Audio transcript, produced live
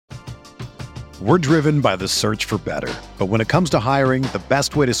We're driven by the search for better. But when it comes to hiring, the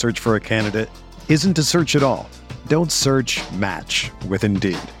best way to search for a candidate isn't to search at all. Don't search, match with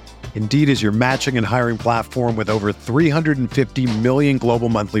Indeed. Indeed is your matching and hiring platform with over 350 million global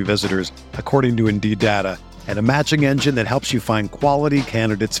monthly visitors, according to Indeed data, and a matching engine that helps you find quality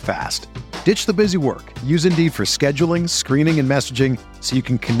candidates fast. Ditch the busy work. Use Indeed for scheduling, screening, and messaging so you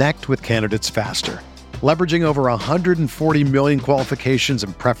can connect with candidates faster. Leveraging over 140 million qualifications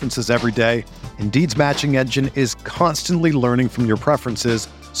and preferences every day, Indeed's matching engine is constantly learning from your preferences,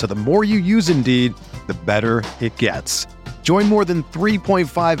 so the more you use Indeed, the better it gets. Join more than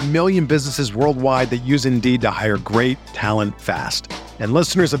 3.5 million businesses worldwide that use Indeed to hire great talent fast. And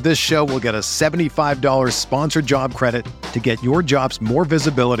listeners of this show will get a $75 sponsored job credit to get your jobs more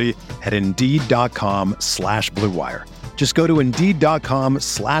visibility at Indeed.com/Blue Wire. Just go to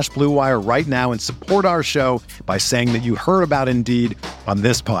Indeed.com/Blue Wire right now and support our show by saying that you heard about Indeed on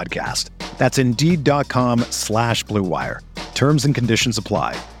this podcast. That's Indeed.com/Blue Wire. Terms and conditions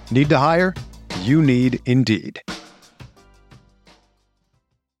apply. Need to hire? You need Indeed.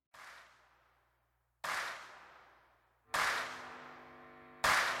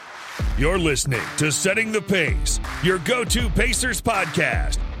 You're listening to Setting the Pace, your go-to Pacers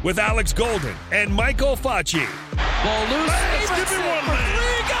podcast with Alex Golden and Michael Facci. Ball loose. Lance, give me one,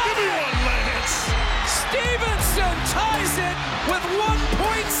 Lance. Give me one, Lance. Stevenson ties it with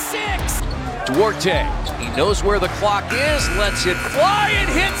 1.6. Duarte, he knows where the clock is, lets it fly and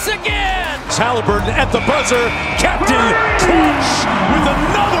hits again. Halliburton at the buzzer. Captain Kuch with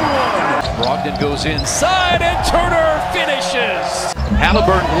another one. Brogdon goes inside and Turner finishes.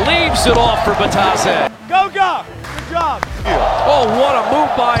 Halliburton leaves it off for Batase. Go, go! Good job. Oh, what a move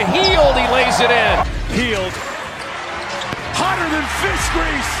by Hield. He lays it in. Hield. Hotter than fish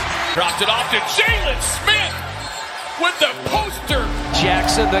grease. Dropped it off to Jalen Smith with the poster.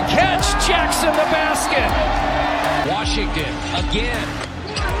 Jackson the catch. Jackson the basket. Washington again.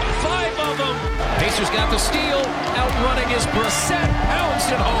 5 of them. Pacers got the steal. Outrunning is Brissett. Pounds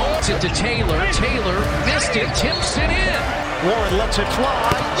it home. It's it to Taylor. Taylor missed it. Tips it in. Warren lets it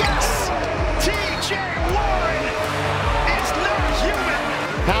fly. Yes! T.J. Warren is not human.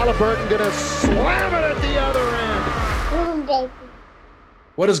 Halliburton gonna slam it at the other end.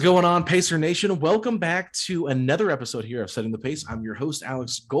 What is going on, Pacer Nation? Welcome back to another episode here of Setting the Pace. I'm your host,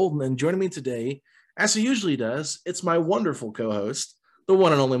 Alex Golden, and joining me today, as he usually does, it's my wonderful co-host, the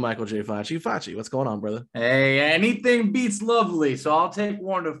one and only Michael J. Facci. Facci, what's going on, brother? Hey, anything beats lovely, so I'll take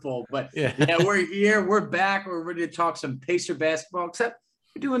wonderful. But yeah, we're here, we're back, we're ready to talk some Pacer basketball, except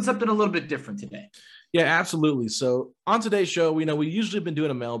we're doing something a little bit different today. Yeah, absolutely. So on today's show, we usually been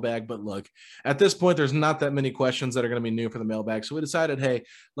doing a mailbag, but look, at this point, there's not that many questions that are going to be new for the mailbag. So we decided, hey,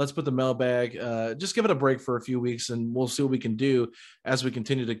 let's put the mailbag, just give it a break for a few weeks, and we'll see what we can do as we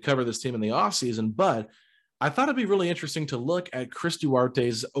continue to cover this team in the offseason. But I thought it'd be really interesting to look at Chris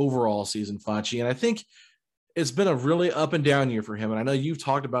Duarte's overall season, Facci, and I think it's been a really up and down year for him. And I know you've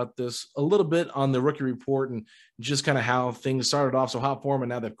talked about this a little bit on the rookie report and just kind of how things started off so hot for him and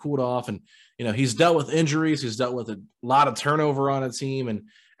now they've cooled off. And, he's dealt with injuries. He's dealt with a lot of turnover on a team. And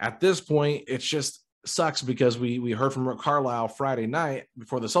at this point, it just sucks because we heard from Rick Carlisle Friday night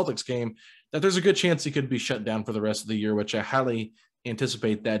before the Celtics game that there's a good chance he could be shut down for the rest of the year, which I highly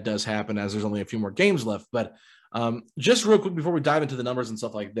anticipate that does happen as there's only a few more games left. But just real quick before we dive into the numbers and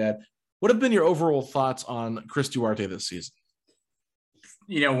stuff like that, what have been your overall thoughts on Chris Duarte this season?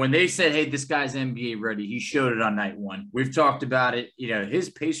 When they said, hey, this guy's NBA ready, he showed it on night one. We've talked about it.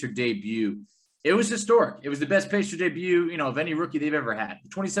 His Pacer debut, it was historic. It was the best Pacer debut, of any rookie they've ever had.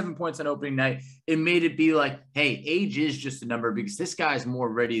 27 points on opening night. It made it be like, hey, age is just a number because this guy's more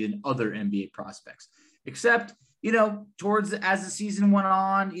ready than other NBA prospects. Except, towards as the season went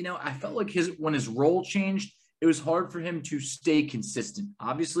on, I felt like when his role changed, it was hard for him to stay consistent.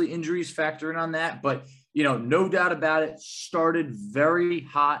 Obviously, injuries factor in on that, but, no doubt about it, started very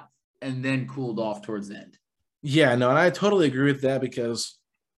hot and then cooled off towards the end. Yeah, no, and I totally agree with that because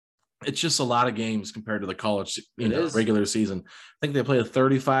it's just a lot of games compared to the college, regular season. I think they played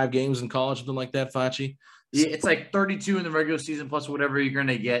 35 games in college, something like that, Facci. Yeah, it's like 32 in the regular season plus whatever you're going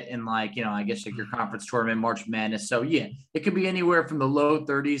to get in I guess your conference tournament, March Madness. So, yeah, it could be anywhere from the low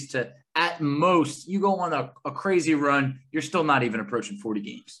 30s to at most you go on a crazy run. You're still not even approaching 40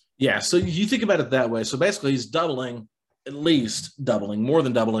 games. Yeah, so you think about it that way. So basically he's at least doubling, more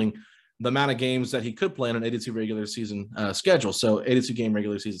than doubling the amount of games that he could play in an 82 regular season schedule. So 82 game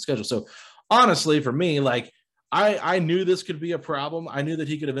regular season schedule. So honestly, for me, I knew this could be a problem. I knew that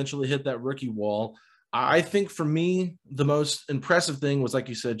he could eventually hit that rookie wall. I think for me, the most impressive thing was, like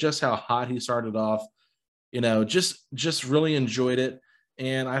you said, just how hot he started off, just really enjoyed it.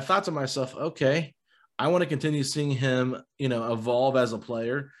 And I thought to myself, okay, I want to continue seeing him, evolve as a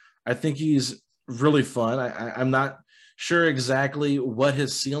player. I think he's really fun. I'm not sure exactly what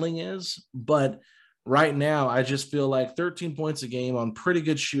his ceiling is, but right now I just feel like 13 points a game on pretty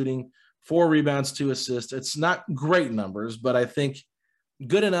good shooting, 4 rebounds, 2 assists. It's not great numbers, but I think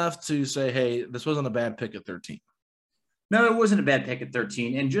good enough to say, hey, this wasn't a bad pick at 13. No, it wasn't a bad pick at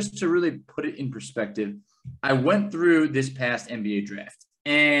 13. And just to really put it in perspective, I went through this past NBA draft,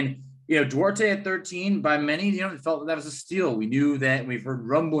 and Duarte at 13, by many, it felt that was a steal. We knew that, we've heard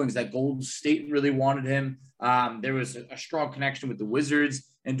rumblings that Golden State really wanted him. There was a strong connection with the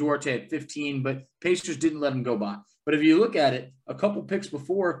Wizards and Duarte at 15, but Pacers didn't let him go by. But if you look at it, a couple picks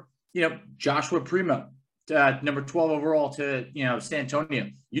before, Joshua Primo, number 12 overall to, San Antonio.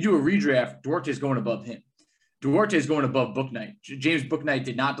 You do a redraft, Duarte's going above him. Duarte is going above Bouknight. James Bouknight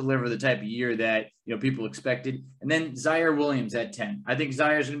did not deliver the type of year that people expected. And then Zaire Williams at 10. I think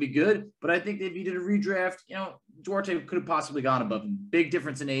Zaire's going to be good, but I think if he did a redraft, Duarte could have possibly gone above him. Big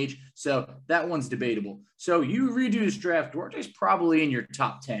difference in age, so that one's debatable. So you redo this draft, Duarte's probably in your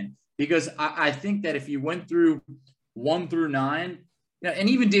top 10, because I think that if you went through 1 through 9, and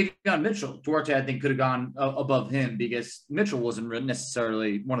even Davion Mitchell, Duarte, I think, could have gone above him because Mitchell wasn't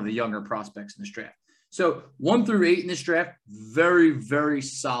necessarily one of the younger prospects in this draft. So 1 through 8 in this draft, very, very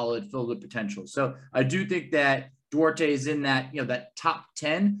solid, filled with potential. So I do think that Duarte is in that, that top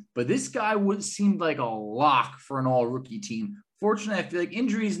 10, but this guy would seem like a lock for an all rookie team. Fortunately, I feel like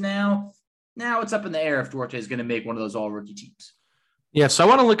injuries now it's up in the air if Duarte is going to make one of those all rookie teams. Yeah. So I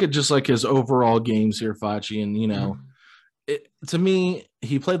want to look at just like his overall games here, Facci, and, to me,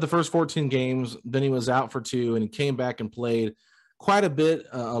 he played the first 14 games, then he was out for 2, and he came back and played quite a bit,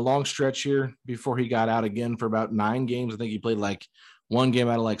 a long stretch here before he got out again for about 9 games. I think he played like 1 game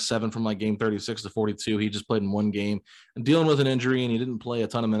out of like 7 from like game 36 to 42. He just played in 1 game and dealing with an injury, and he didn't play a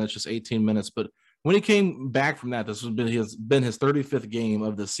ton of minutes, just 18 minutes. But when he came back from that, this has been his 35th game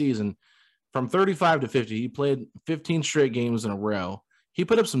of the season. From 35 to 50, he played 15 straight games in a row. He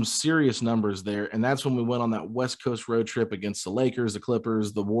put up some serious numbers there, and that's when we went on that West Coast road trip against the Lakers, the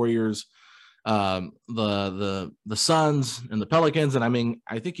Clippers, the Warriors, the Suns, and the Pelicans. And I mean,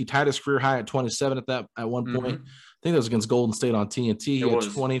 I think he tied his career high at 27 at one point. I think that was against Golden State on TNT. He had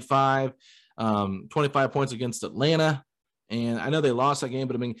 25 points against Atlanta. And I know they lost that game,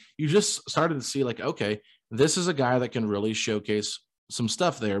 but I mean, you just started to see like, okay, this is a guy that can really showcase some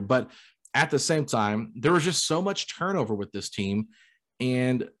stuff there. But at the same time, there was just so much turnover with this team.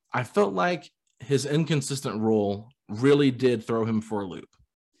 And I felt like his inconsistent role really did throw him for a loop.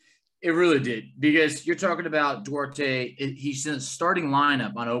 It really did, because you're talking about Duarte. He's in the starting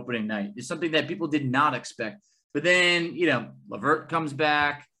lineup on opening night. It's something that people did not expect. But then, LeVert comes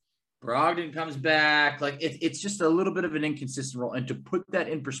back, Brogdon comes back. Like it's just a little bit of an inconsistent role. And to put that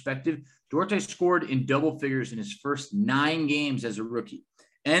in perspective, Duarte scored in double figures in his first 9 games as a rookie.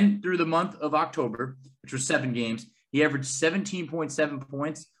 And through the month of October, which was 7 games, he averaged 17.7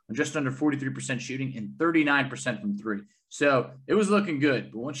 points on just under 43% shooting and 39% from 3. So it was looking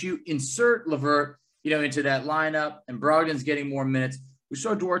good. But once you insert LeVert, into that lineup and Brogdon's getting more minutes, we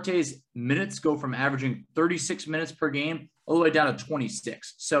saw Duarte's minutes go from averaging 36 minutes per game all the way down to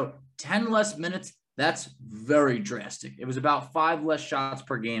 26. So 10 less minutes, that's very drastic. It was about 5 less shots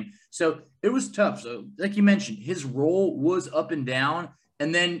per game. So it was tough. So like you mentioned, his role was up and down.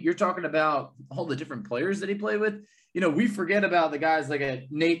 And then you're talking about all the different players that he played with. We forget about the guys like a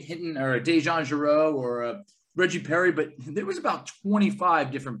Nate Hinton or a Dejan Giroux or a Reggie Perry, but there was about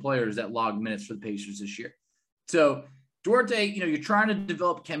 25 different players that logged minutes for the Pacers this year. So Duarte, you're trying to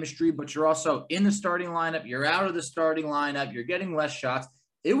develop chemistry, but you're also in the starting lineup. You're out of the starting lineup. You're getting less shots.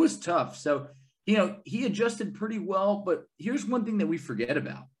 It was tough. So, he adjusted pretty well, but here's one thing that we forget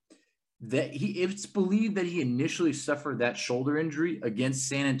about. It's believed that he initially suffered that shoulder injury against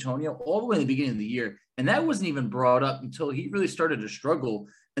San Antonio all the way in the beginning of the year. And that wasn't even brought up until he really started to struggle.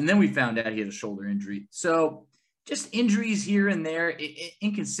 And then we found out he had a shoulder injury. So just injuries here and there,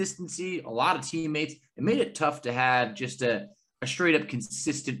 inconsistency, a lot of teammates. It made it tough to have just a straight up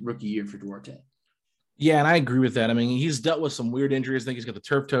consistent rookie year for Duarte. Yeah, and I agree with that. I mean, he's dealt with some weird injuries. I think he's got the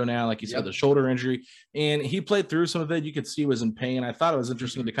turf toe now, like you said, the shoulder injury. And he played through some of it. You could see he was in pain. I thought it was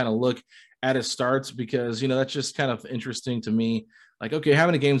interesting to kind of look at his starts because, that's just kind of interesting to me. Like, okay, how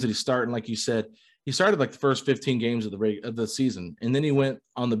many games did he start? And like you said, he started like the first 15 games of the season. And then he went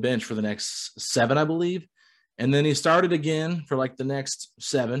on the bench for the next 7, I believe. And then he started again for like the next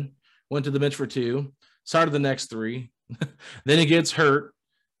 7, went to the bench for 2, started the next 3. Then he gets hurt.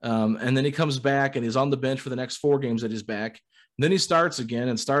 And then he comes back and he's on the bench for the next 4 games that he's back. Then he starts again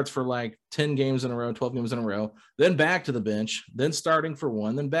and starts for like 10 games in a row, 12 games in a row, then back to the bench, then starting for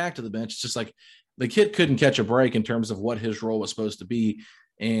one, then back to the bench. It's just like the kid couldn't catch a break in terms of what his role was supposed to be.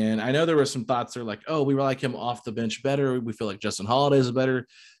 And I know there were some thoughts there like, oh, we like him off the bench better. We feel like Justin Holiday is a better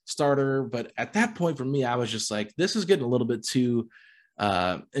starter. But at that point for me, I was just like, this is getting a little bit too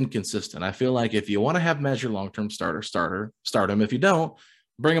inconsistent. I feel like if you want to have measure long-term start him. If you don't,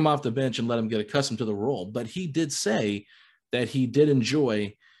 bring him off the bench and let him get accustomed to the role. But he did say that he did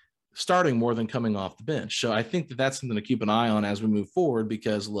enjoy starting more than coming off the bench. So I think that that's something to keep an eye on as we move forward,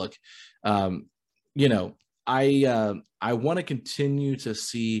 because look, you know, I want to continue to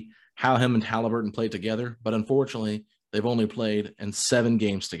see how him and Haliburton play together, but unfortunately they've only played in 7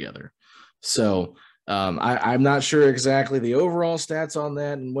 games together. So I'm not sure exactly the overall stats on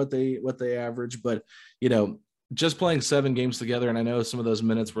that and what they average, but you know, just playing 7 games together. And I know some of those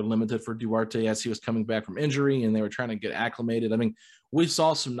minutes were limited for Duarte as he was coming back from injury and they were trying to get acclimated. I mean, we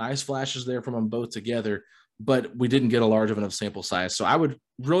saw some nice flashes there from them both together, but we didn't get a large enough sample size. So I would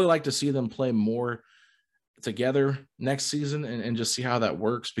really like to see them play more together next season and just see how that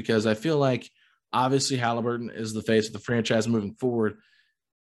works, because I feel like obviously Haliburton is the face of the franchise moving forward.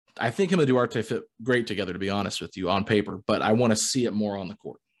 I think him and Duarte fit great together, to be honest with you, on paper, but I want to see it more on the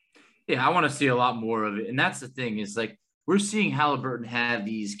court. Yeah, I want to see a lot more of it. And that's the thing, is like we're seeing Haliburton have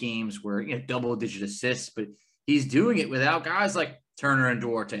these games where, you know, double-digit assists, but he's doing it without guys like Turner and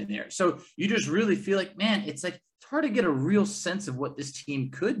Duarte there. So you just really feel like, man, it's hard to get a real sense of what this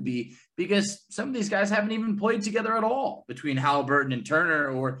team could be, because some of these guys haven't even played together at all between Haliburton and Turner,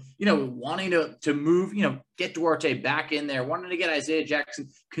 or, you know, wanting to move, you know, get Duarte back in there, wanting to get Isaiah Jackson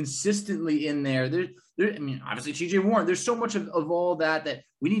consistently in there. I mean, obviously TJ Warren, there's so much of all that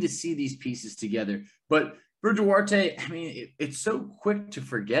we need to see these pieces together. But for Duarte, I mean, it's so quick to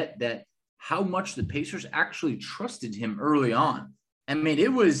forget that how much the Pacers actually trusted him early on. I mean,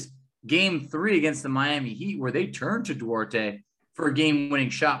 it was Game 3 against the Miami Heat where they turned to Duarte for a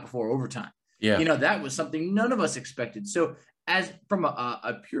game-winning shot before overtime. Yeah, you know, that was something none of us expected. So as from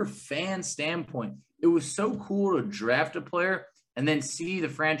a pure fan standpoint, it was so cool to draft a player and then see the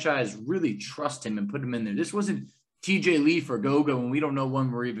franchise really trust him and put him in there. This wasn't TJ Leaf or Goga when we don't know when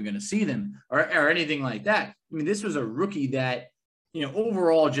we're even going to see them or anything like that. I mean, this was a rookie that, you know,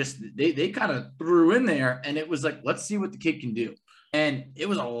 overall just they kind of threw in there, and it was like, let's see what the kid can do. And it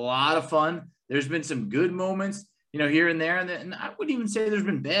was a lot of fun. There's been some good moments, you know, here and there. And I wouldn't even say there's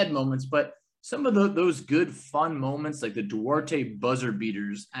been bad moments, but some of those good, fun moments, like the Duarte buzzer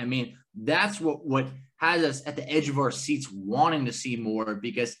beaters, I mean, that's what has us at the edge of our seats wanting to see more,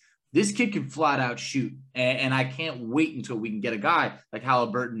 because this kid can flat out shoot. And I can't wait until we can get a guy like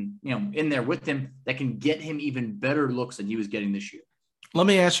Haliburton, you know, in there with him that can get him even better looks than he was getting this year. Let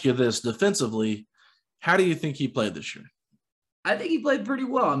me ask you this. Defensively, how do you think he played this year? I think he played pretty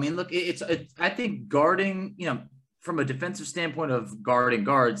well. I mean, look, I think guarding, you know, from a defensive standpoint of guarding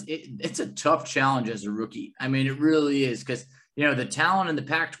guards, it's a tough challenge as a rookie. I mean, it really is, because, you know, the talent in the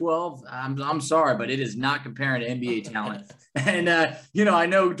Pac-12, I'm sorry, but it is not comparing to NBA talent. And, you know, I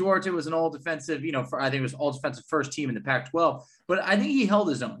know Duarte was an all-defensive, you know, I think it was all-defensive first team in the Pac-12, but I think he held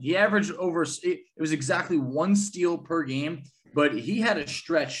his own. He averaged it was exactly 1 steal per game, but he had a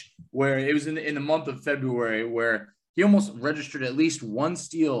stretch where it was in the month of February where he almost registered at least 1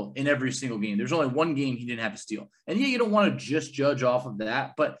 steal in every single game. There's only 1 game he didn't have a steal. And yeah, you don't want to just judge off of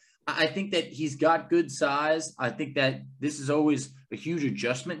that, but I think that he's got good size. I think that this is always a huge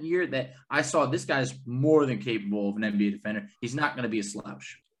adjustment year that I saw this guy's more than capable of an NBA defender. He's not going to be a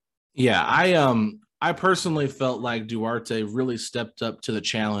slouch. Yeah, I personally felt like Duarte really stepped up to the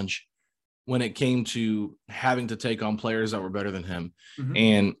challenge when it came to having to take on players that were better than him. Mm-hmm.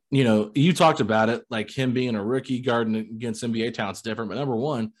 And, you know, you talked about it, like him being a rookie guarding against NBA talent's different. But number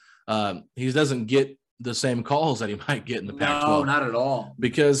one, he doesn't get the same calls that he might get in the Pac-12. No, not at all.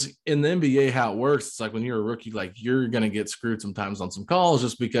 Because in the NBA, how it works, it's like when you're a rookie, like you're going to get screwed sometimes on some calls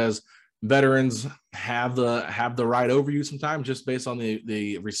just because veterans have the right over you sometimes, just based on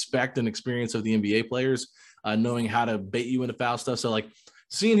the respect and experience of the NBA players, knowing how to bait you into foul stuff. So like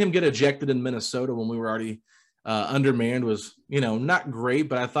seeing him get ejected in Minnesota when we were already undermanned was, you know, not great,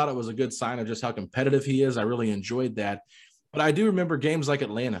 but I thought it was a good sign of just how competitive he is. I really enjoyed that. But I do remember games like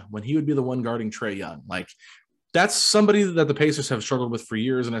Atlanta when he would be the one guarding Trae Young. Like that's somebody that the Pacers have struggled with for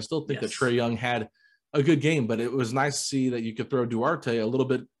years. And I still think that Trae Young had a good game, but it was nice to see that you could throw Duarte, a little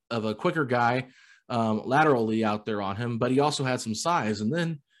bit of a quicker guy, laterally out there on him, but he also had some size. And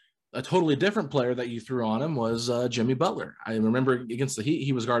then a totally different player that you threw on him was Jimmy Butler. I remember against the Heat,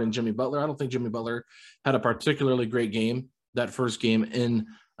 he was guarding Jimmy Butler. I don't think Jimmy Butler had a particularly great game that first game in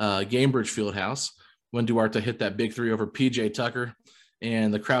Gainbridge Fieldhouse. when Duarte hit that big three over PJ Tucker,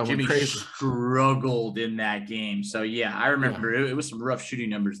 and the crowd went crazy. Struggled in that game. So, yeah, I remember it was some rough shooting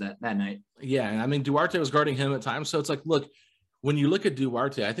numbers that night. Yeah, and I mean, Duarte was guarding him at times. So it's like, look, when you look at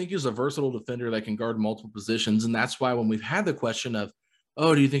Duarte, I think he's a versatile defender that can guard multiple positions. And that's why when we've had the question of,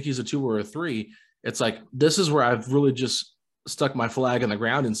 oh, do you think he's a 2 or a 3? It's like, this is where I've really just stuck my flag in the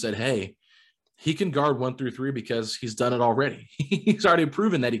ground and said, hey, he can guard 1 through 3 because he's done it already. He's already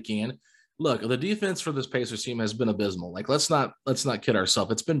proven that he can. Look, the defense for this Pacers team has been abysmal. Like, let's not kid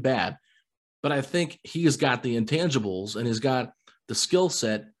ourselves. It's been bad, but I think he's got the intangibles and he's got the skill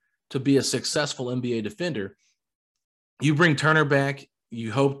set to be a successful NBA defender. You bring Turner back,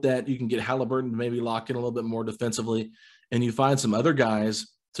 you hope that you can get Halliburton to maybe lock in a little bit more defensively, and you find some other guys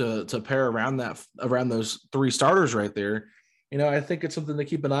to pair around those 3 starters right there. You know, I think it's something to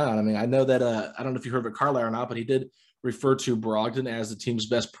keep an eye on. I mean, I know that I don't know if you heard of Carlisle or not, but he did refer to Brogdon as the team's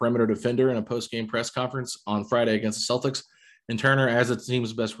best perimeter defender in a post-game press conference on Friday against the Celtics, and Turner as the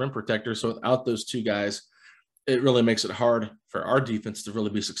team's best rim protector. So without those 2 guys, it really makes it hard for our defense to really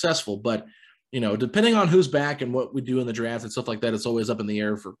be successful. But, you know, depending on who's back and what we do in the draft and stuff like that, it's always up in the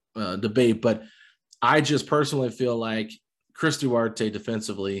air for debate. But I just personally feel like Chris Duarte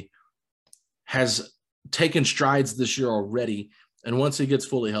defensively has taken strides this year already. And once he gets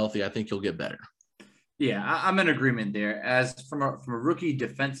fully healthy, I think he'll get better. Yeah, I'm in agreement there. As from a rookie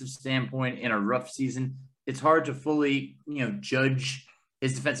defensive standpoint in a rough season, it's hard to fully, judge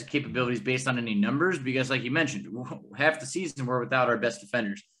his defensive capabilities based on any numbers because, like you mentioned, half the season we're without our best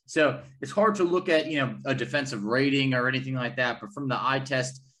defenders. So it's hard to look at, a defensive rating or anything like that. But from the eye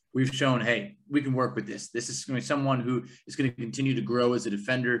test, we've shown, hey, we can work with this. This is going to be someone who is going to continue to grow as a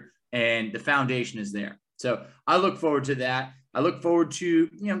defender, and the foundation is there. So I look forward to that. I look forward to,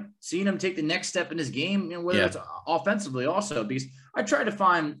 seeing him take the next step in his game, whether it's offensively also, because I try to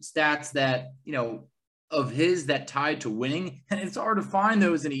find stats that, of his that tied to winning. And it's hard to find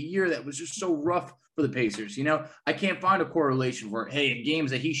those in a year that was just so rough for the Pacers. I can't find a correlation where, hey, in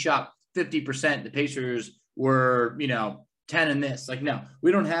games that he shot 50%, the Pacers were, 10 in this. Like, no,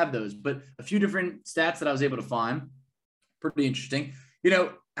 we don't have those. But a few different stats that I was able to find, pretty interesting.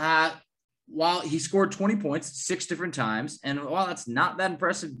 While he scored 20 points 6 different times, and while that's not that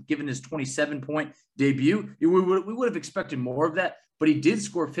impressive given his 27-point debut, we would have expected more of that, but he did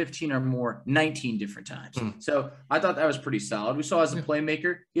score 15 or more 19 different times. So I thought that was pretty solid. We saw as a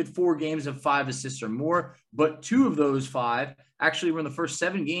playmaker, he had 4 games of 5 assists or more, but 2 of those 5 actually were in the first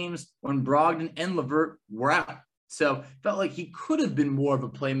 7 games when Brogdon and LeVert were out. So felt like he could have been more of a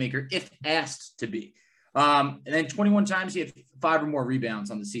playmaker if asked to be. And then 21 times he had 5 or more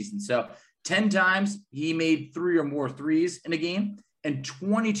rebounds on the season. So 10 times he made 3 or more threes in a game, and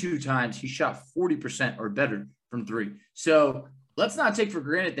 22 times he shot 40% or better from 3. So let's not take for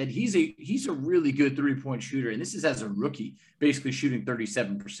granted that he's a really good 3-point shooter. And this is as a rookie, basically shooting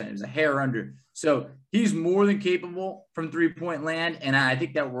 37%. It was a hair under. So he's more than capable from 3-point land. And I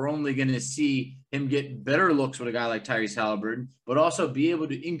think that we're only going to see him get better looks with a guy like Tyrese Halliburton, but also be able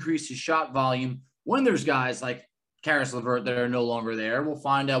to increase his shot volume when there's guys like Caris LeVert that are no longer there. We'll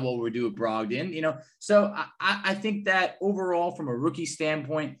find out what we do with Brogdon, So I think that overall, from a rookie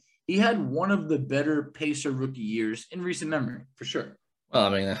standpoint, he had one of the better Pacer rookie years in recent memory, for sure. Well, I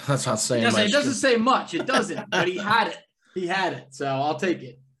mean, that's not saying much. It doesn't say much. It doesn't, but he had it. He had it. So I'll take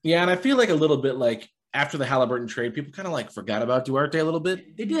it. Yeah, and I feel like a little bit like after the Halliburton trade, people kind of forgot about Duarte a little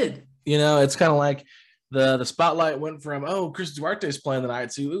bit. They did. It's kind of like the spotlight went from, oh, Chris Duarte's playing tonight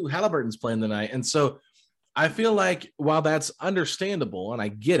to, ooh, Halliburton's playing tonight. And so I feel like while that's understandable, and I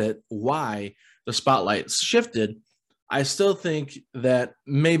get it, why the spotlight shifted, I still think that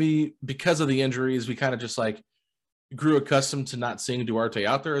maybe because of the injuries, we kind of just grew accustomed to not seeing Duarte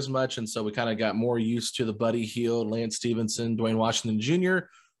out there as much. And so we kind of got more used to the Buddy Hield, Lance Stevenson, Dwayne Washington Jr.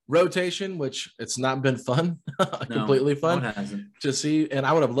 rotation, which it's not been fun, completely fun to see. And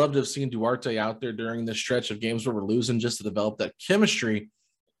I would have loved to have seen Duarte out there during this stretch of games where we're losing, just to develop that chemistry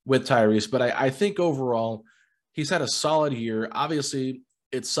with Tyrese. But I think overall he's had a solid year. Obviously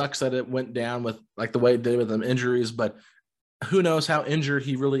it sucks that it went down with the way it did with them injuries, but who knows how injured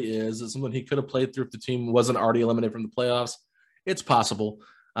he really is. It's something he could have played through if the team wasn't already eliminated from the playoffs. It's possible.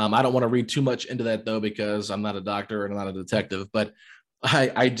 I don't want to read too much into that though, because I'm not a doctor and I'm not a detective, but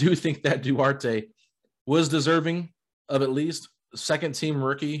I do think that Duarte was deserving of at least second team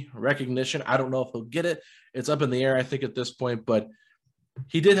rookie recognition. I don't know if he'll get it. It's up in the air, I think, at this point, but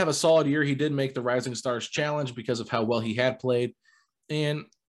he did have a solid year. He did make the Rising Stars Challenge because of how well he had played. And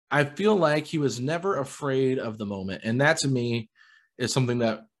I feel like he was never afraid of the moment. And that to me is something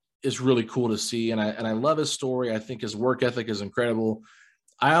that is really cool to see. And I love his story. I think his work ethic is incredible.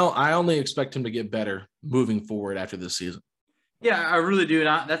 I only expect him to get better moving forward after this season. Yeah, I really do.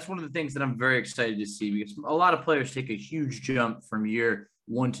 And that's one of the things that I'm very excited to see, because a lot of players take a huge jump from year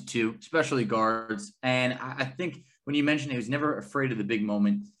 1 to 2, especially guards. And I think when you mentioned he was never afraid of the big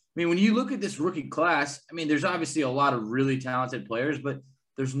moment. I mean, when you look at this rookie class, I mean, there's obviously a lot of really talented players, but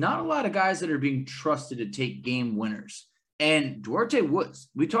there's not a lot of guys that are being trusted to take game winners. And Duarte was.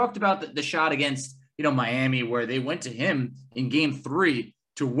 We talked about the shot against, Miami, where they went to him in game 3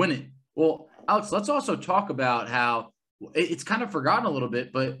 to win it. Well, Alex, let's also talk about how it's kind of forgotten a little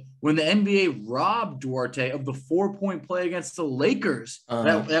bit, but when the NBA robbed Duarte of the 4-point play against the Lakers,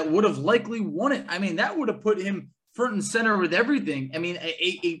 that would have likely won it. I mean, that would have put him front and center with everything. I mean,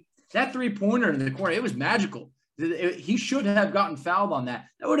 that 3-pointer in the corner, it was magical. He should have gotten fouled on that.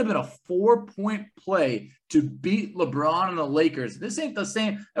 That would have been a 4-point play to beat LeBron and the Lakers. This ain't the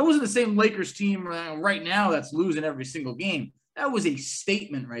same. That wasn't the same Lakers team right now that's losing every single game. That was a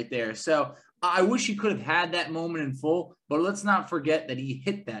statement right there. So I wish he could have had that moment in full, but let's not forget that he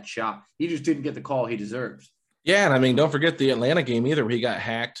hit that shot. He just didn't get the call he deserves. Yeah, and I mean, don't forget the Atlanta game either, where he got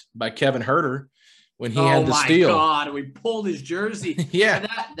hacked by Kevin Huerter when he had the steal. Oh, my God. We pulled his jersey. Yeah.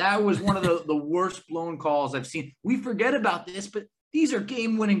 That was one of the worst blown calls I've seen. We forget about this, but these are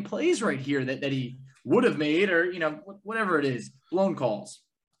game-winning plays right here that he would have made, or, whatever it is, blown calls.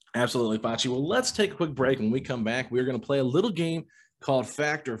 Absolutely, Facci. Well, let's take a quick break. When we come back, we're going to play a little game called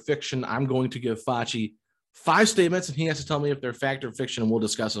Fact or Fiction. I'm going to give Facci 5 statements, and he has to tell me if they're fact or fiction, and we'll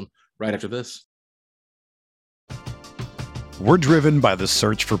discuss them right after this. We're driven by the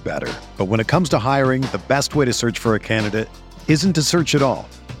search for better. But when it comes to hiring, the best way to search for a candidate isn't to search at all.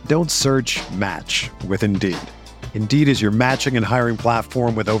 Don't search, match with Indeed. Indeed is your matching and hiring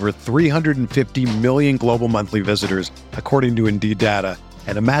platform with over 350 million global monthly visitors, according to Indeed data,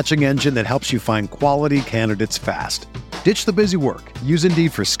 and a matching engine that helps you find quality candidates fast. Ditch the busy work. Use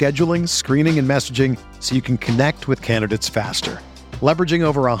Indeed for scheduling, screening, and messaging so you can connect with candidates faster. Leveraging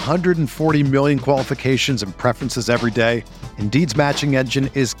over 140 million qualifications and preferences every day, Indeed's matching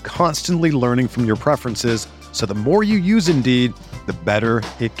engine is constantly learning from your preferences, so the more you use Indeed, the better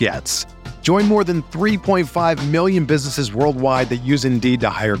it gets. Join more than 3.5 million businesses worldwide that use Indeed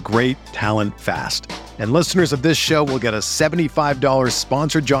to hire great talent fast. And listeners of this show will get a $75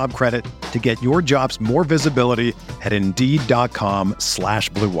 sponsored job credit to get your jobs more visibility at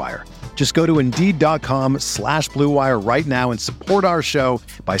Indeed.com/Blue Wire. Just go to Indeed.com/Blue Wire right now and support our show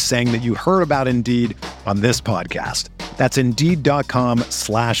by saying that you heard about Indeed on this podcast. That's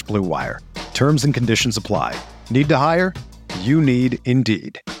Indeed.com/Blue Wire. Terms and conditions apply. Need to hire? You need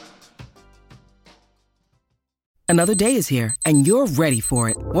Indeed. Another day is here, and you're ready for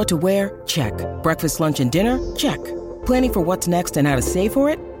it. What to wear? Check. Breakfast, lunch, and dinner? Check. Planning for what's next and how to save for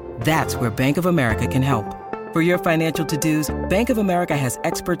it? That's where Bank of America can help. For your financial to-dos, Bank of America has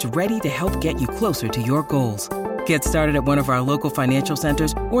experts ready to help get you closer to your goals. Get started at one of our local financial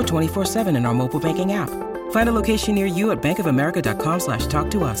centers or 24/7 in our mobile banking app. Find a location near you at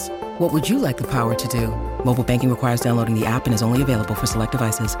bankofamerica.com/talktous. What would you like the power to do? Mobile banking requires downloading the app and is only available for select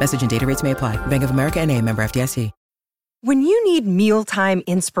devices. Message and data rates may apply. Bank of America NA, member FDIC. When you need mealtime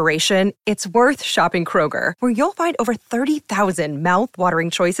inspiration, it's worth shopping Kroger, where you'll find over 30,000 mouth-watering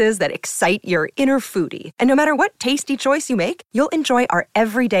choices that excite your inner foodie. And no matter what tasty choice you make, you'll enjoy our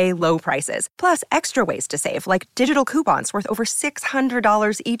everyday low prices, plus extra ways to save, like digital coupons worth over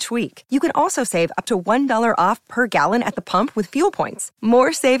 $600 each week. You can also save up to $1 off per gallon at the pump with fuel points.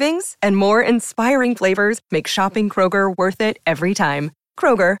 More savings and more inspiring flavors make shopping Kroger worth it every time.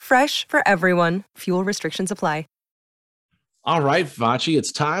 Kroger, fresh for everyone. Fuel restrictions apply. All right, Facci,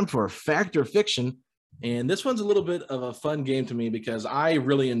 it's time for Fact or Fiction. And this one's a little bit of a fun game to me because I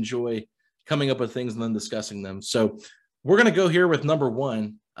really enjoy coming up with things and then discussing them. So we're going to go here with number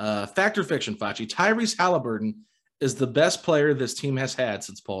 1. Fact or Fiction, Facci. Tyrese Haliburton is the best player this team has had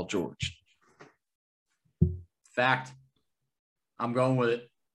since Paul George. Fact. I'm going with it.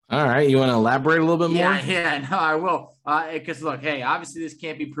 All right. You want to elaborate a little bit more? Yeah, no, I will. Because, look, hey, obviously this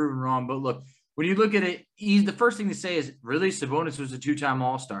can't be proven wrong, but look, when you look at it, the first thing to say is, really, Sabonis was a 2-time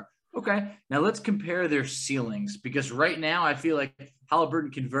All-Star. Okay, now let's compare their ceilings, because right now I feel like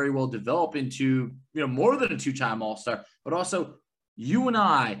Haliburton can very well develop into, more than a 2-time All-Star, but also you and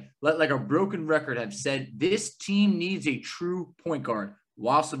I, like a broken record, have said this team needs a true point guard.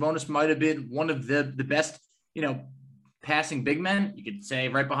 While Sabonis might have been one of the best, passing big men, you could say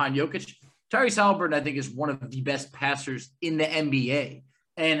right behind Jokic, Tyrese Haliburton, I think, is one of the best passers in the NBA.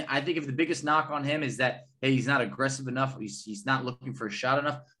 And I think if the biggest knock on him is that, hey, he's not aggressive enough, he's not looking for a shot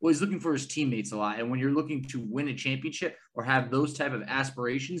enough, well, he's looking for his teammates a lot. And when you're looking to win a championship or have those type of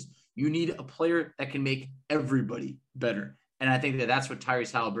aspirations, you need a player that can make everybody better. And I think that that's what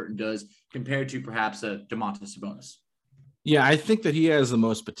Tyrese Haliburton does compared to perhaps a Domantas Sabonis. Yeah, I think that he has the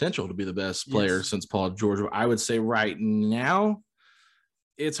most potential to be the best player since Paul George. I would say right now,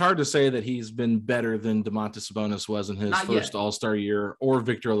 it's hard to say that he's been better than Domantas Sabonis was in his first All-Star year or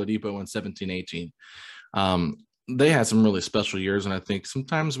Victor Oladipo in 17-18. They had some really special years, and I think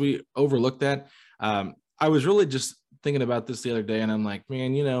sometimes we overlook that. I was really just thinking about this the other day, and I'm like,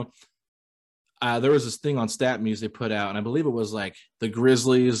 man, there was this thing on StatMuse they put out, and I believe it was like the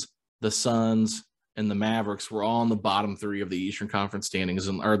Grizzlies, the Suns, and the Mavericks were all in the bottom three of the Eastern Conference standings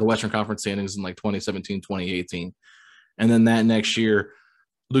or the Western Conference standings in like 2017, 2018. And then that next year,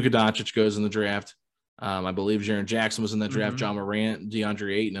 Luka Doncic goes in the draft. I believe Jaren Jackson was in that draft, John Morant,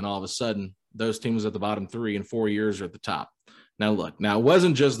 DeAndre Ayton, and all of a sudden, those teams at the bottom three in 4 years are at the top. Now, look, it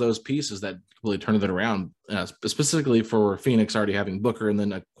wasn't just those pieces that really turned it around, specifically for Phoenix already having Booker and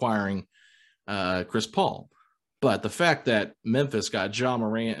then acquiring Chris Paul. But the fact that Memphis got John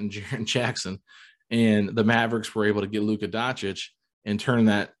Morant and Jaren Jackson, and the Mavericks were able to get Luka Doncic and turn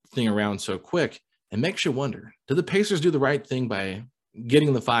that thing around so quick, it makes you wonder, did the Pacers do the right thing by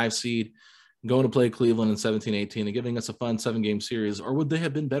getting the 5 seed, going to play Cleveland in 17-18 and giving us a fun 7-game series, or would they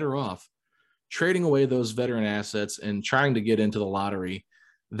have been better off trading away those veteran assets and trying to get into the lottery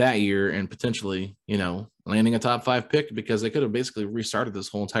that year and potentially, landing a top 5 pick? Because they could have basically restarted this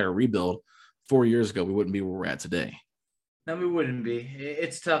whole entire rebuild 4 years ago. We wouldn't be where we're at today. No, we wouldn't be.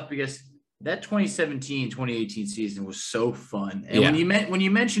 It's tough because that 2017-2018 season was so fun. And when you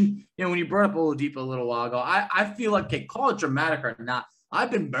mentioned, when you brought up Oladipo a little while ago, I feel like, okay, call it dramatic or not, I've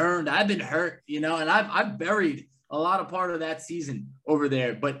been burned, I've been hurt, and I've buried a lot of part of that season over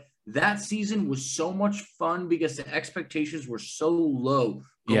there. But that season was so much fun because the expectations were so low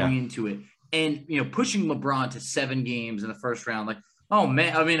going into it. And, pushing LeBron to 7 games in the first round, like, oh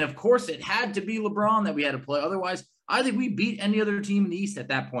man, I mean, of course it had to be LeBron that we had to play. Otherwise, I think we beat any other team in the East at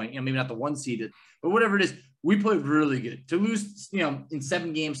that point. Maybe not the 1 seed, but whatever it is, we played really good. To lose, in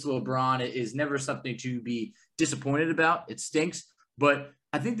 7 games to LeBron is never something to be disappointed about. It stinks. But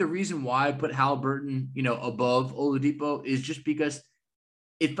I think the reason why I put Haliburton, above Oladipo is just because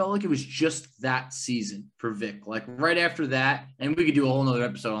it felt like it was just that season for Vic. Like right after that, and we could do a whole nother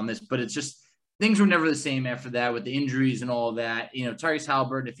episode on this, but it's just things were never the same after that with the injuries and all of that. Tyrese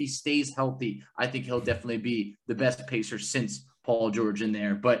Haliburton, if he stays healthy, I think he'll definitely be the best Pacer since Paul George in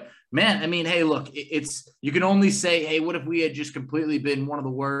there. But man, I mean, hey, look, you can only say, hey, what if we had just completely been one of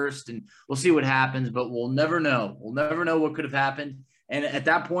the worst, and we'll see what happens, but we'll never know. We'll never know what could have happened. And at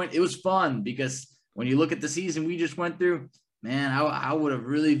that point, it was fun because when you look at the season we just went through, man, I would have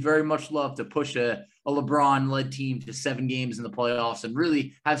really very much loved to push a LeBron-led team to 7 games in the playoffs and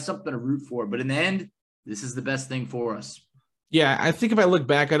really have something to root for. But in the end, this is the best thing for us. Yeah, I think if I look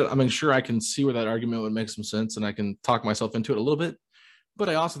back at it, I mean, sure, I can see where that argument would make some sense and I can talk myself into it a little bit. But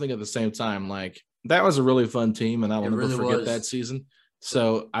I also think at the same time, like, that was a really fun team and I will never forget that season.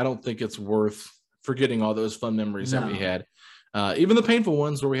 So I don't think it's worth forgetting all those fun memories that we had. Even the painful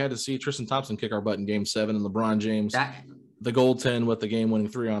ones where we had to see Tristan Thompson kick our butt in Game 7 and LeBron James, the goal-10 with the game-winning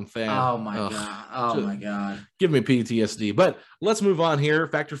 3 on Fab. Oh, my God. Oh, my God. Give me PTSD. But let's move on here.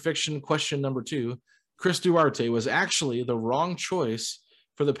 Fact or fiction question number 2. Chris Duarte was actually the wrong choice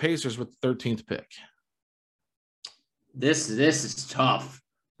for the Pacers with the 13th pick. This is tough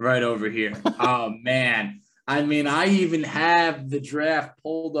right over here. Oh, man. I mean, I even have the draft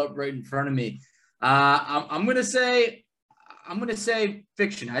pulled up right in front of me. I'm going to say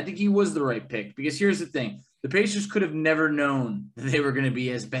fiction. I think he was the right pick because here's the thing. The Pacers could have never known that they were going to be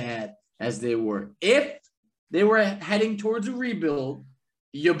as bad as they were. If they were heading towards a rebuild,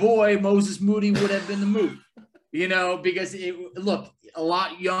 your boy Moses Moody would have been the move, because look, a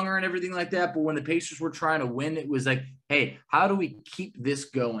lot younger and everything like that. But when the Pacers were trying to win, it was like, hey, how do we keep this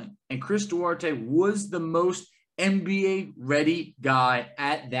going? And Chris Duarte was the most NBA ready guy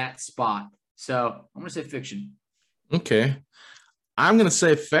at that spot. So I'm going to say fiction. Okay. I'm going to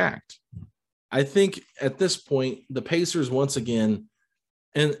say fact. I think at this point, the Pacers once again,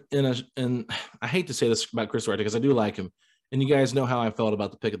 and I hate to say this about Chris Duarte because I do like him, and you guys know how I felt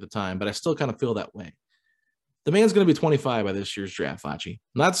about the pick at the time, but I still kind of feel that way. The man's going to be 25 by this year's draft, Facci.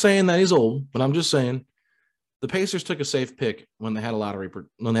 Not saying that he's old, but I'm just saying the Pacers took a safe pick when they had a lottery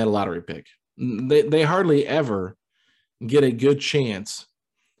pick. They hardly ever get a good chance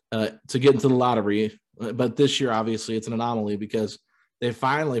to get into the lottery, but this year obviously it's an anomaly because they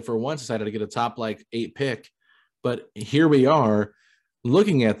finally, for once, decided to get a top 8 pick. But here we are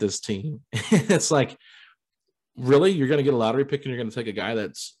looking at this team. It's like, really? You're going to get a lottery pick and you're going to take a guy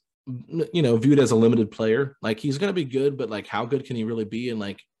that's viewed as a limited player. Like, he's going to be good, but like, how good can he really be? And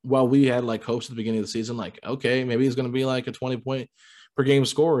like, while we had like hopes at the beginning of the season, like, okay, maybe he's going to be like a 20-point per game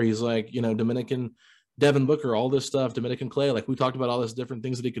scorer. He's like, Dominican Devin Booker, all this stuff, Dominican Clay. Like, we talked about all these different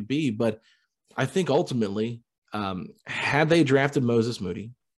things that he could be. But I think ultimately, had they drafted Moses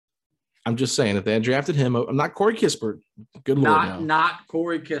Moody, I'm just saying, if they had drafted him, I'm not Corey Kispert. Good Lord, no. Not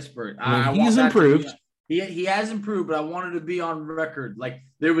Corey Kispert. He's improved. He has improved, but I wanted to be on record. Like,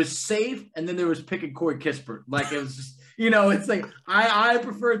 there was safe, and then there was picking Corey Kispert. Like, it was just, it's like I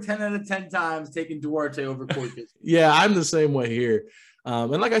prefer 10 out of 10 times taking Duarte over Corey Kispert. Yeah, I'm the same way here.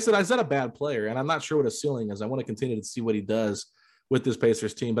 And like I said, he's not a bad player, and I'm not sure what his ceiling is. I want to continue to see what he does with this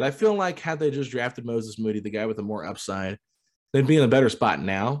Pacers team. But I feel like had they just drafted Moses Moody, the guy with the more upside, they'd be in a better spot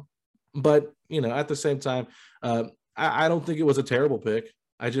now. But, at the same time, I don't think it was a terrible pick.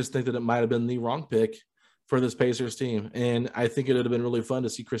 I just think that it might have been the wrong pick for this Pacers team. And I think it would have been really fun to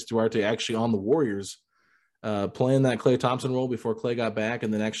see Chris Duarte actually on the Warriors, playing that Klay Thompson role before Klay got back,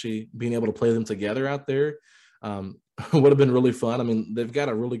 and then actually being able to play them together out there. Would have been really fun. I mean, they've got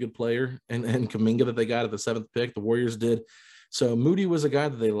a really good player and Kuminga that they got at the 7th pick. The Warriors did. So Moody was a guy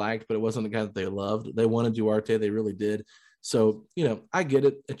that they liked, but it wasn't a guy that they loved. They wanted Duarte. They really did. So, I get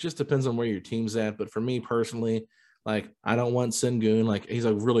it. It just depends on where your team's at. But for me personally, like, I don't want Sengun. Like, he's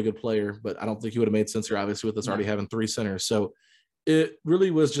a really good player, but I don't think he would have made sense here, obviously, with us already having 3 centers. So it really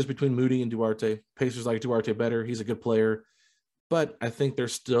was just between Moody and Duarte. Pacers like Duarte better. He's a good player. But I think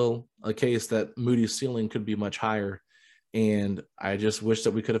there's still a case that Moody's ceiling could be much higher. And I just wish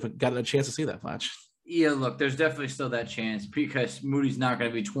that we could have gotten a chance to see that, Fletch. Yeah, look, there's definitely still that chance because Moody's not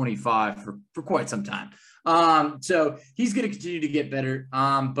going to be 25 for quite some time. So he's going to continue to get better.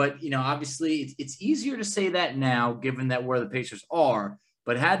 But, obviously it's easier to say that now, given that where the Pacers are.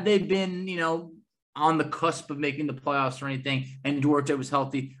 But had they been, on the cusp of making the playoffs or anything, and Duarte was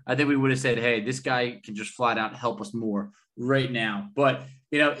healthy, I think we would have said, hey, this guy can just flat out help us more right now. But,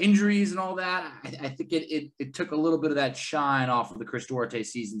 injuries and all that, I think it took a little bit of that shine off of the Chris Duarte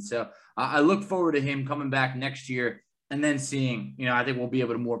season. So I look forward to him coming back next year and then seeing, I think we'll be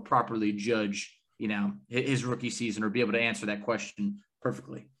able to more properly judge, his rookie season or be able to answer that question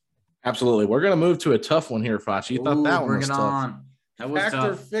perfectly. Absolutely. We're going to move to a tough one here, Fachi. You thought that one was tough. That was Fact tough.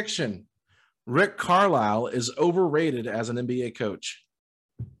 or fiction? Rick Carlisle is overrated as an NBA coach.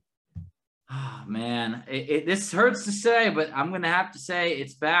 Oh, man, this hurts to say, but I'm going to have to say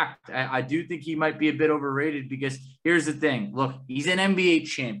it's fact. I do think he might be a bit overrated because here's the thing. Look, he's an NBA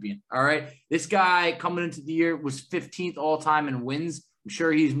champion, all right? This guy coming into the year was 15th all-time in wins. I'm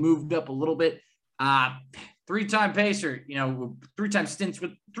sure he's moved up a little bit. 3-time Pacer, 3 stints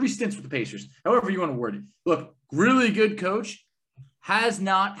with the Pacers, however you want to word it. Look, really good coach, has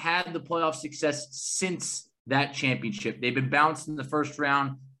not had the playoff success since that championship. They've been bounced in the first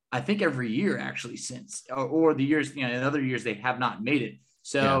round, I think every year actually since, or the years, in other years they have not made it.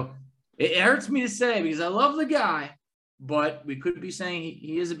 So It hurts me to say because I love the guy, but we could be saying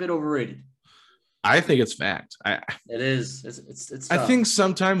he is a bit overrated. I think it's fact. It is. It's I think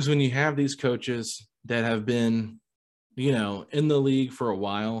sometimes when you have these coaches that have been, in the league for a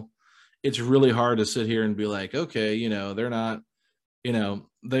while, it's really hard to sit here and be like, okay, they're not,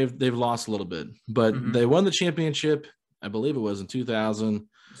 they've lost a little bit, but they won the championship. I believe it was in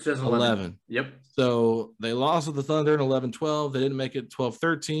 2011. Yep. So they lost to the Thunder in 11-12. They didn't make it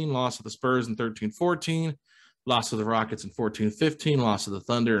 12-13, lost to the Spurs in 13-14, lost to the Rockets in 14-15, lost to the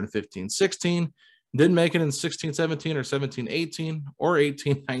Thunder in 15-16, didn't make it in 16-17 or 17-18 or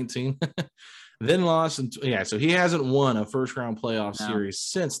 18-19. Then lost. So he hasn't won a first-round playoff series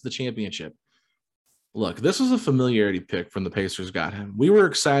since the championship. Look, this was a familiarity pick from the Pacers got him. We were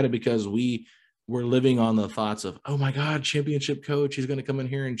excited because we were living on the thoughts of, oh my God, championship coach, he's going to come in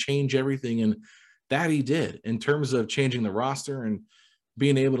here and change everything. And that he did in terms of changing the roster and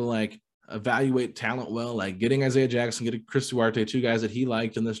being able to evaluate talent well, like getting Isaiah Jackson, getting Chris Duarte, 2 guys that he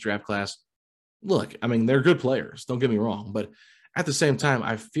liked in this draft class. Look, I mean, they're good players. Don't get me wrong. But at the same time,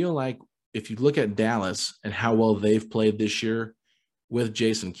 I feel like if you look at Dallas and how well they've played this year with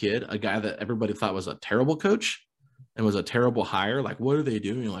Jason Kidd, a guy that everybody thought was a terrible coach and was a terrible hire, what are they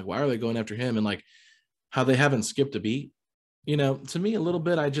doing? Why are they going after him? And how they haven't skipped a beat, to me a little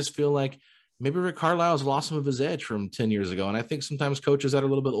bit, I just feel like maybe Rick Carlisle has lost some of his edge from 10 years ago. And I think sometimes coaches that are a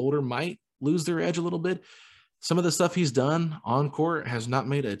little bit older might lose their edge a little bit. Some of the stuff he's done on court has not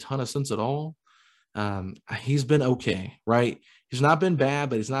made a ton of sense at all. He's been okay, right? He's not been bad,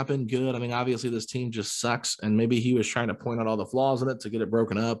 but he's not been good. I mean, obviously this team just sucks, and maybe he was trying to point out all the flaws in it to get it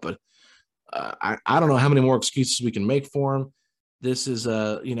broken up, but I don't know how many more excuses we can make for him. this is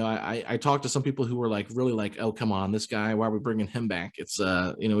I talked to some people who were like really like, oh, come on, this guy, why are we bringing him back? It's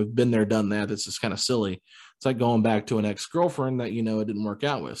we've been there, done that. This is kind of silly. It's like going back to an ex-girlfriend that it didn't work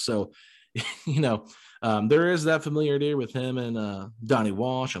out with. So there is that familiarity with him and Donnie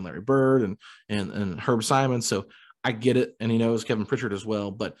Walsh and Larry Bird and Herb Simon. So I get it, and he knows Kevin Pritchard as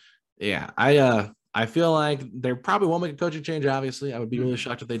well. But yeah, I feel like they probably won't make a coaching change. Obviously, I would be really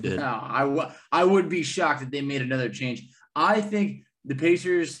shocked if they did. No, I would be shocked if they made another change. I think the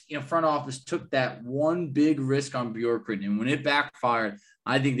Pacers, front office took that one big risk on Bjorkgren, and when it backfired,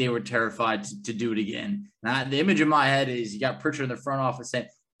 I think they were terrified to do it again. Now, the image in my head is you got Pritchard in the front office saying,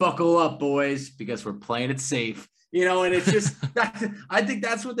 "Buckle up, boys, because we're playing it safe." And it's just I think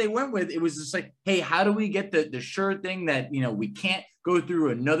that's what they went with. It was just like, hey, how do we get the sure thing that we can't go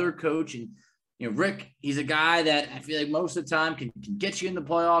through another coach? And Rick, he's a guy that I feel like most of the time can get you in the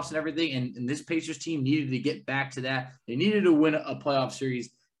playoffs and everything. And this Pacers team needed to get back to that. They needed to win a playoff series.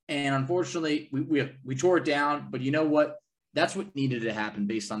 And unfortunately, we tore it down. But you know what? That's what needed to happen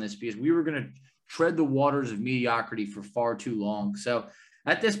based on this, because we were going to tread the waters of mediocrity for far too long. So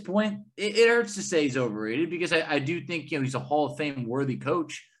at this point, it hurts to say he's overrated, because I do think, he's a Hall of Fame worthy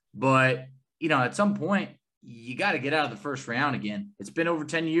coach. But, at some point, you got to get out of the first round again. It's been over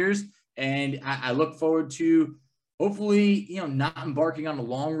 10 years. And I look forward to hopefully, not embarking on a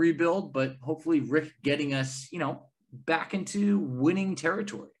long rebuild, but hopefully Rick getting us, back into winning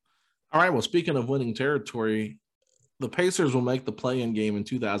territory. All right. Well, speaking of winning territory, the Pacers will make the play-in game in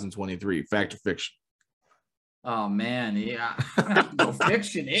 2023. Fact or fiction? Oh, man. Yeah. No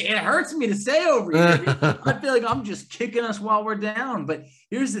fiction. It hurts me to say over here. I feel like I'm just kicking us while we're down. But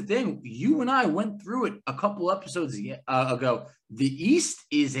here's the thing. You and I went through it a couple episodes ago. The East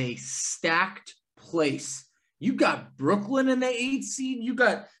is a stacked place. You got Brooklyn in the 8th seed. You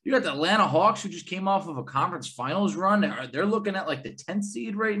got the Atlanta Hawks, who just came off of a conference finals run. They're looking at like the 10th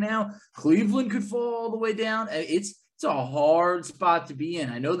seed right now. Cleveland could fall all the way down. It's a hard spot to be in.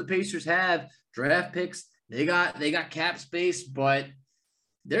 I know the Pacers have draft picks. They got cap space, but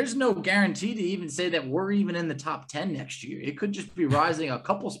there's no guarantee to even say that we're even in the top 10 next year. It could just be rising a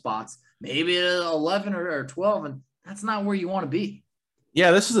couple spots, maybe 11 or 12, and that's not where you want to be.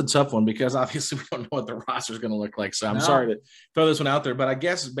 Yeah, this is a tough one, because obviously we don't know what the roster is going to look like. So I'm sorry to throw this one out there, but I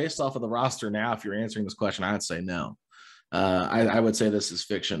guess based off of the roster now, if you're answering this question, I'd say no. I would say this is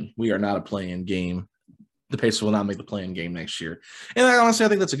fiction. We are not a play-in game. The Pacers will not make the play-in game next year. And honestly, I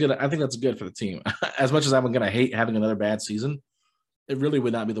think that's good for the team. As much as I'm going to hate having another bad season, it really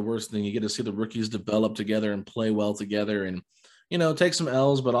would not be the worst thing. You get to see the rookies develop together and play well together and, take some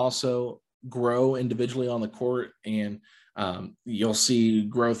L's, but also grow individually on the court. And you'll see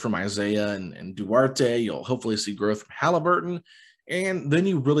growth from Isaiah and Duarte. You'll hopefully see growth from Halliburton. And then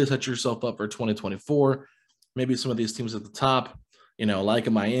you really set yourself up for 2024. Maybe some of these teams at the top, like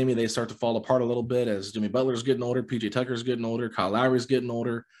in Miami, they start to fall apart a little bit as Jimmy Butler's getting older, PJ Tucker's getting older, Kyle Lowry's getting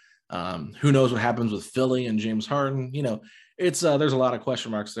older. Who knows what happens with Philly and James Harden? It's there's a lot of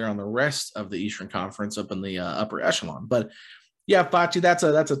question marks there on the rest of the Eastern Conference up in the upper echelon. But yeah, Facci, that's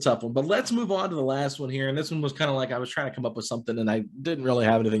a tough one. But let's move on to the last one here. And this one was kind of like I was trying to come up with something and I didn't really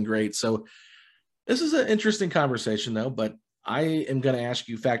have anything great. So this is an interesting conversation, though. But I am going to ask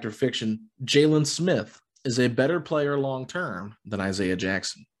you, fact or fiction, Jalen Smith is a better player long-term than Isaiah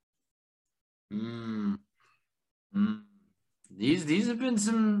Jackson. These have been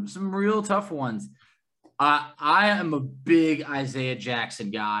some real tough ones. I am a big Isaiah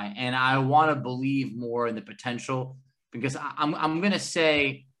Jackson guy, and I want to believe more in the potential, because I'm going to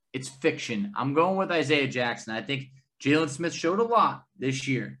say it's fiction. I'm going with Isaiah Jackson. I think Jalen Smith showed a lot this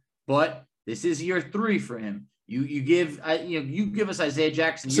year, but this is year 3 for him. You give us Isaiah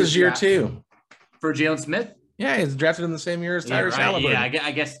Jackson. This is year 2. For Jalen Smith? Yeah, he's drafted in the same year as Tyrese Halliburton. Yeah,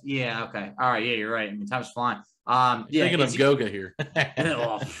 I guess. Yeah, okay. All right, yeah, you're right. I mean, time's flying. Speaking of Goga here.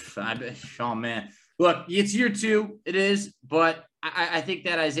 Oh, man. Look, it's year 2. It is, but I think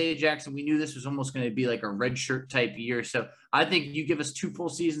that Isaiah Jackson, we knew this was almost going to be like a red shirt type year. So I think you give us 2 full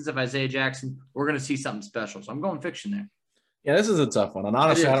seasons of Isaiah Jackson, we're going to see something special. So I'm going fiction there. Yeah, this is a tough one. And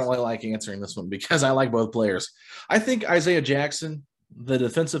honestly, I don't really like answering this one because I like both players. I think Isaiah Jackson, the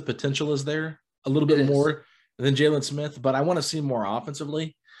defensive potential is there a little bit more than Jalen Smith, but I want to see more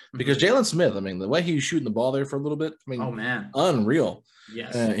offensively because Jalen Smith, I mean, the way he was shooting the ball there for a little bit, I mean, oh man, unreal.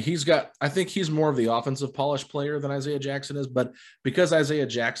 Yes. I think he's more of the offensive polished player than Isaiah Jackson is, but because Isaiah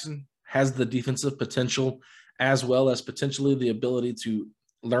Jackson has the defensive potential as well as potentially the ability to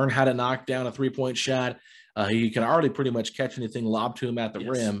learn how to knock down a 3-point shot, he can already pretty much catch anything lobbed to him at the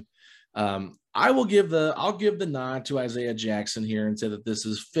rim. I'll give the nod to Isaiah Jackson here and say that this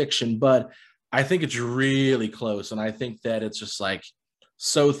is fiction, but I think it's really close. And I think that it's just like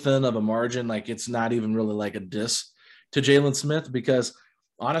so thin of a margin. Like it's not even really like a diss to Jalen Smith, because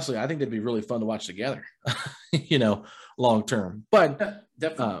honestly, I think they'd be really fun to watch together, long term. But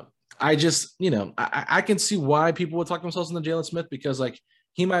I just, I can see why people would talk themselves into Jalen Smith, because like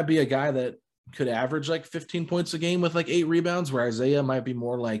he might be a guy that could average like 15 points a game with like 8 rebounds, where Isaiah might be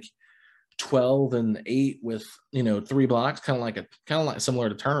more like 12 and 8 with 3 blocks, kind of like similar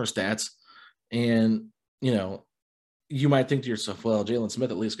to Turner stats. And you might think to yourself, well, Jalen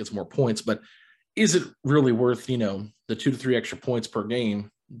Smith at least gets more points, but is it really worth the 2 to 3 extra points per game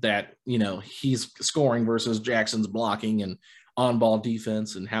that he's scoring versus Jackson's blocking and on-ball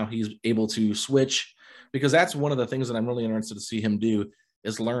defense and how he's able to switch? Because that's one of the things that I'm really interested to see him do,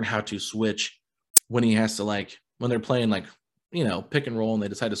 is learn how to switch when he has to, like, when they're playing like pick and roll and they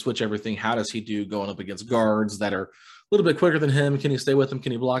decide to switch everything. How does he do going up against guards that are a little bit quicker than him? Can he stay with them?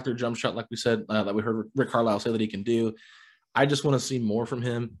 Can he block their jump shot, like we said, that we heard Rick Carlisle say that he can do? I just want to see more from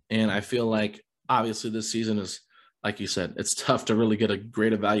him. And I feel like obviously this season is, like you said, it's tough to really get a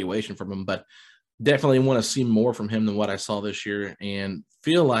great evaluation from him, but definitely want to see more from him than what I saw this year, and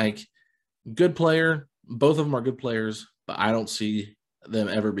feel like good player. Both of them are good players, but I don't see them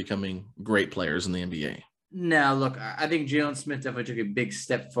ever becoming great players in the NBA. No, look, I think Jalen Smith definitely took a big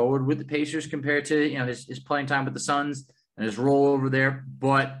step forward with the Pacers compared to, his playing time with the Suns and his role over there.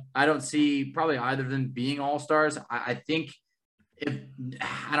 But I don't see probably either of them being all-stars. I think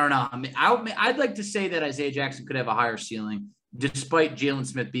I don't know. I mean, I'd like to say that Isaiah Jackson could have a higher ceiling, despite Jalen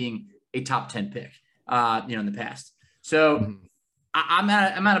Smith being a top 10 pick, in the past. So I'm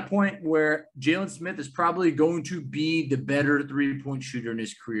at a point where Jalen Smith is probably going to be the better 3-point shooter in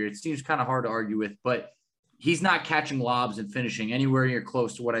his career. It seems kind of hard to argue with, but he's not catching lobs and finishing anywhere near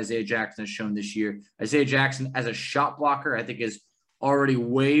close to what Isaiah Jackson has shown this year. Isaiah Jackson, as a shot blocker, I think is already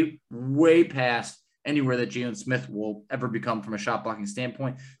way, way past anywhere that Jalen Smith will ever become from a shot blocking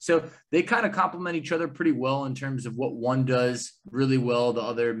standpoint. So they kind of complement each other pretty well in terms of what one does really well, the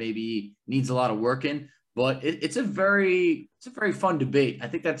other maybe needs a lot of work in. But it's a very fun debate. I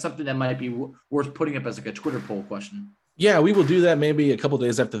think that's something that might be worth putting up as like a Twitter poll question. Yeah, we will do that maybe a couple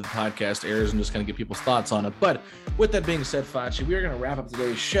days after the podcast airs and just kind of get people's thoughts on it. But with that being said, Facci, we are going to wrap up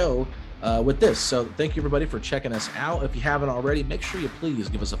today's show with this. So thank you, everybody, for checking us out. If you haven't already, make sure you please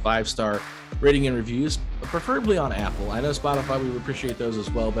give us a 5-star rating and reviews, preferably on Apple. I know Spotify, we would appreciate those as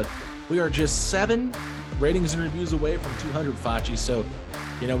well, but we are just 7 ratings and reviews away from 200, Facci. So,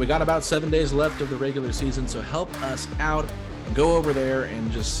 we got about 7 days left of the regular season, so help us out. Go over there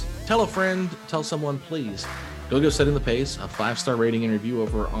and just tell a friend, tell someone, please. Go Setting the Pace, a 5-star rating and review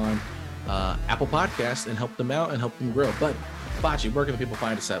over on Apple Podcasts, and help them out and help them grow. But, Facci, where can people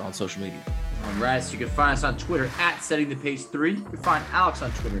find us at on social media? All right, so you can find us on Twitter at SettingThePace3. You can find Alex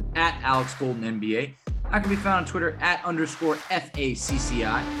on Twitter at AlexGoldenNBA. I can be found on Twitter at _FACCI.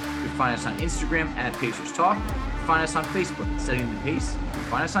 You can find us on Instagram at Pacers Talk. You can find us on Facebook at Setting the Pace. You can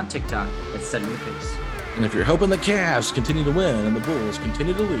find us on TikTok at Setting the Pace. And if you're hoping the Cavs continue to win and the Bulls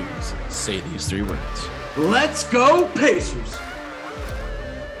continue to lose, say these 3 words. Let's go, Pacers!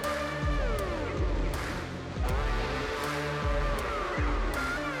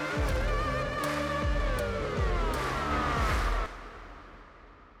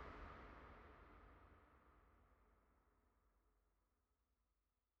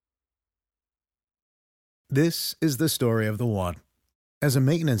 This is the story of the one. As a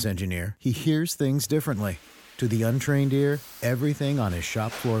maintenance engineer, he hears things differently. To the untrained ear, everything on his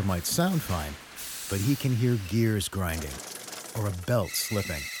shop floor might sound fine, but he can hear gears grinding or a belt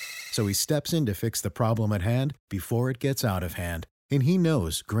slipping. So he steps in to fix the problem at hand before it gets out of hand. And he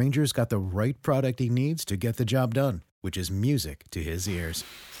knows Grainger's got the right product he needs to get the job done, which is music to his ears.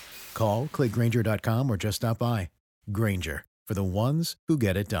 Call, click Grainger.com, or just stop by. Grainger, for the ones who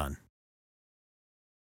get it done.